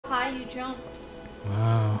you jump.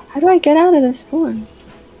 Wow. How do I get out of this one?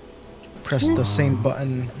 Press the same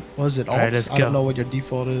button. What is it? Alt? Alright, let's I don't go. know what your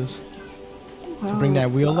default is. To Oh. bring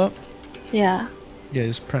that wheel up. Yeah. Yeah,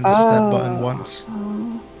 just press that button once.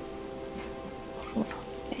 Oh. Cool.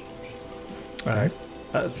 Thanks. Alright.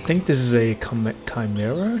 I think this is a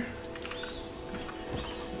chimera.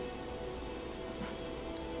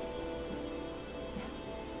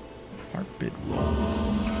 Heartbeat wall.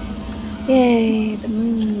 Yay, the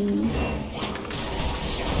moon.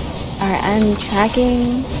 Alright, I'm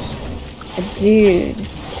tracking a dude.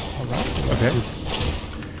 Alright. Okay.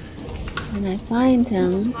 When I find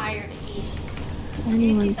him, Higher to feed. if Do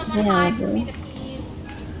you see anyone's someone high for me available. to feed?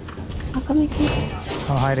 How come I can't?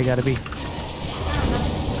 How high they gotta be?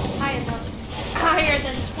 I don't know. Higher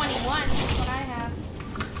than 21 is what I have.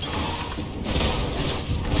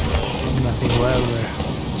 Nothing lower.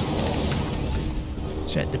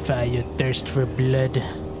 Satisfy your thirst for blood.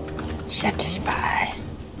 Satisfy.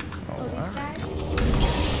 Oh, these guys?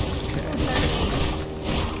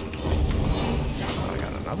 I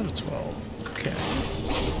got another 12. Okay.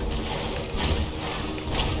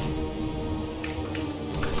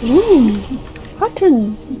 Ooh,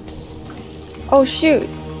 cotton. Oh shoot.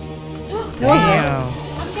 Damn.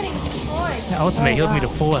 I'm getting destroyed. The ultimate heals me to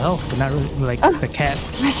full health, but not really like the cat.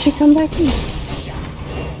 I should come back in.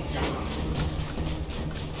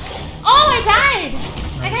 Oh, I died!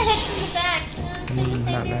 I got hit from the back. Can you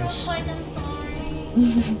save not me real nice. quick? I'm sorry.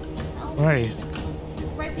 Where are you?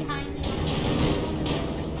 Right behind me.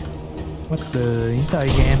 What the? You thought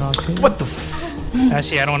you getting on too? What the?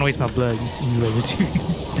 Actually, I don't want to waste my blood. You see me right with you.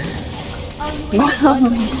 Oh, you went to blood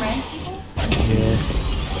with red people? Yeah.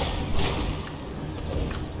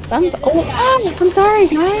 I'm sorry,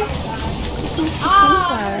 guys. Oh, I'm I'm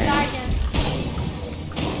sorry. gonna die again.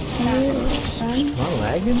 Am I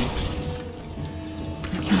lagging?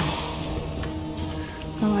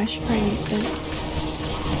 Oh, I should probably use this.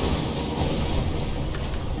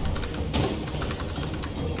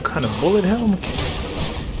 What kind of bullet helm?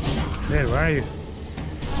 Man, where are you?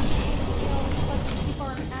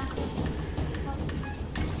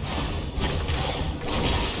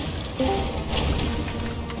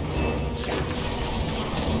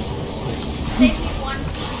 Save me one.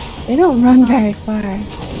 They don't run very far.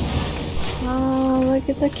 Oh, look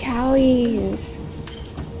at the cowies.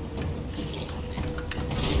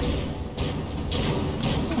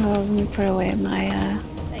 Oh, let me put away my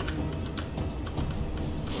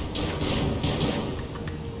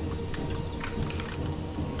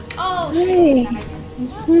Oh, Hey, shit. I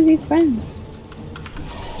just want to be friends.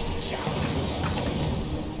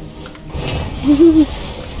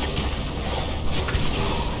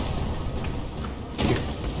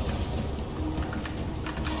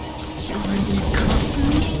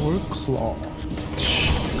 Or claw.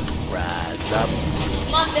 Rise up.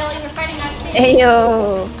 Come on, Billy, we're fighting out there.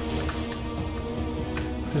 Ayo!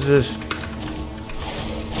 What is this?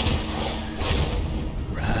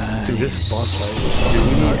 Dude, this boss fight. Do we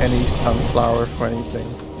need any sunflower for anything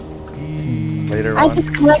later I on?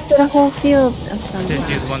 just collected a whole field of Just sunflowers.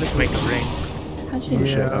 use one to make a ring. How'd you Oh do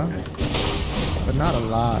shit, Yeah. okay. But not a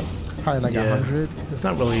lot. Probably like 100. It's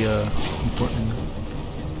not really important.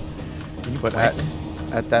 But at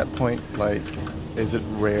that point, like, is it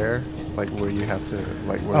rare? Like where you have to,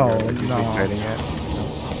 like where Oh, you're like usually no. fighting at?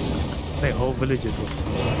 Like whole villages with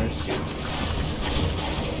sunflowers. There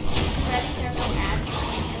are no ads.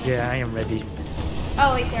 Yeah, I am ready.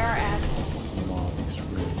 Oh, wait, there are ads.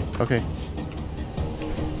 Okay.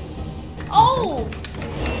 Oh!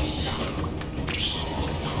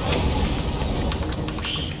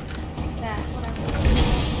 That, whatever.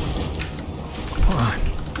 Come on.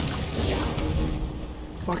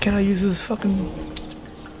 Why can't I use this fucking...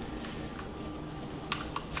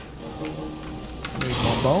 Need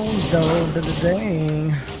more bones though.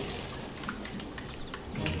 Dang.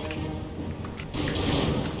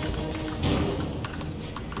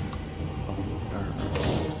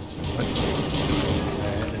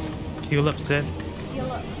 Alright, let's heal up, Sid.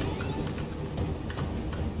 Heal up.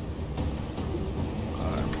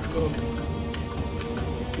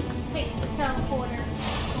 Take the teleporter.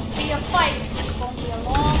 It'll be a fight. It's gonna be a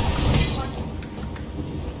long one.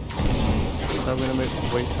 So I'm gonna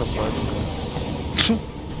wait till Blood Moon.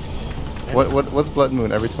 What's Blood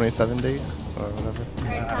Moon? Every 27 days or whatever.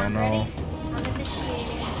 Alright, I don't I'm ready. know. I'm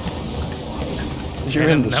initiating. You're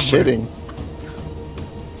And in a the number. shitting.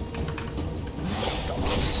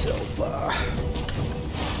 Silver.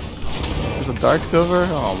 There's a Dark Silver.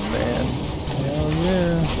 Oh man. Hell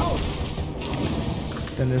yeah. Oh,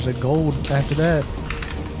 Then there's a gold after that.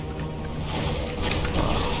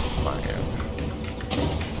 Oh, my God.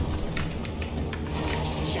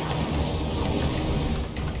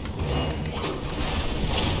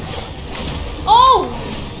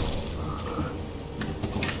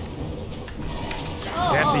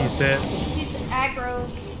 you said. He's aggro.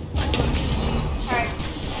 Alright.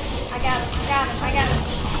 I got him.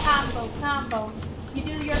 Combo. You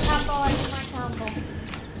do your combo, I do my combo.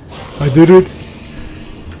 I did it.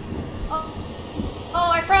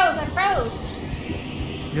 Oh, I froze.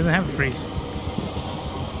 He doesn't have a freeze.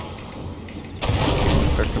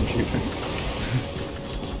 Our computer.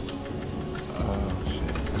 Oh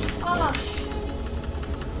shit.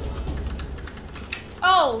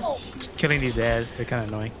 Oh. Killing these ads, they're kind of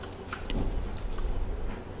annoying.